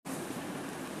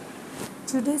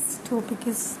Today's topic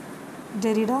is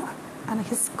Derrida and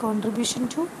his contribution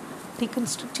to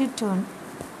deconstructive turn.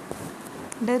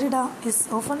 Derrida is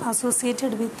often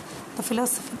associated with the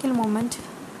philosophical movement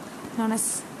known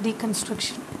as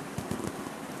deconstruction.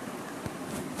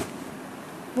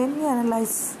 When we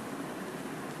analyze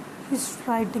his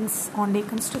writings on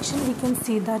deconstruction, we can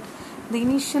see that the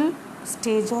initial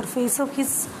stage or phase of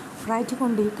his writing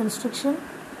on deconstruction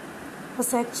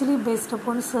was actually based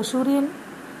upon Saussurean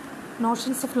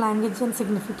notions of language and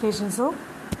signification. So,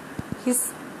 the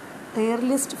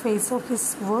earliest phase of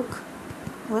his work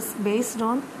was based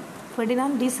on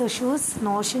Ferdinand de Saussure's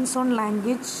notions on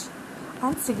language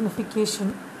and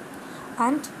signification.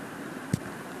 And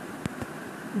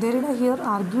Derrida here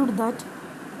argued that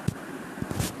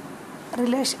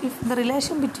if the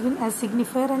relation between a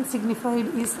signifier and signified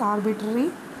is arbitrary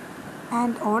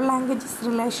and all language is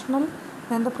relational,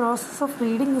 then the process of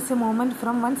reading is a movement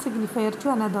from one signifier to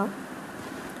another.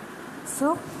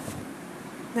 So,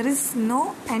 there is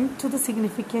no end to the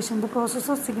signification, the process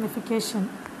of signification,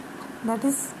 that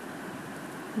is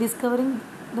discovering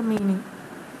the meaning.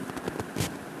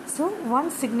 So,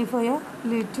 one signifier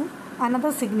leads to another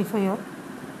signifier.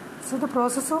 So, the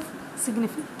process of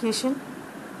signification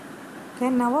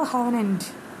can never have an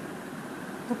end.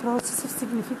 The process of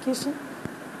signification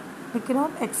we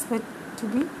cannot expect to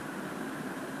be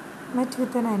met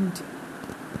with an end.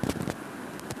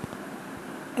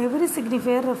 Every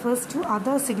signifier refers to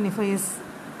other signifiers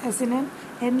as in an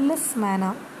endless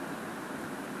manner.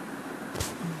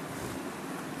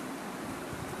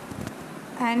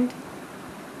 And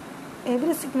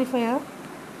every signifier,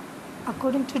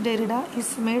 according to Derrida,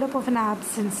 is made up of an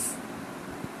absence.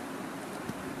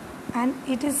 And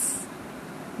it is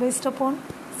based upon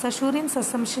Saussurean's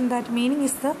assumption that meaning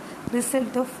is the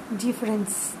result of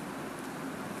difference.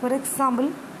 For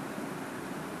example,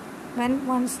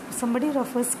 when somebody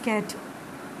refers cat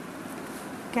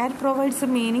provides a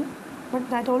meaning, but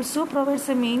that also provides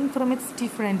a meaning from its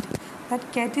different.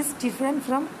 That cat is different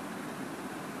from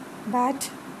bat,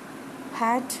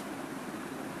 hat,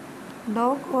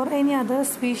 dog or any other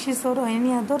species or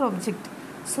any other object.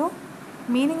 So,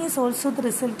 meaning is also the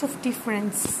result of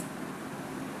difference.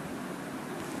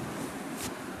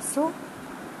 So,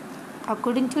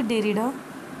 according to Derrida,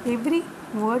 every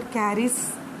word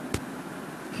carries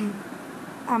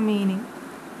a meaning,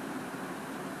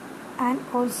 and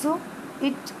also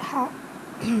it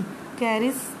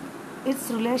carries its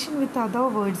relation with other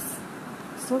words.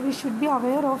 So we should be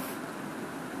aware of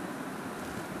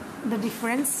the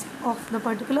difference of the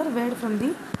particular word from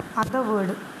the other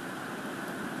word.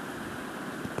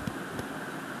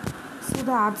 So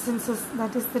the absences,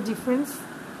 that is the difference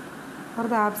or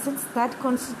the absence that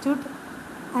constitute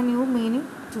a new meaning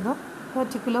to the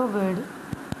particular word.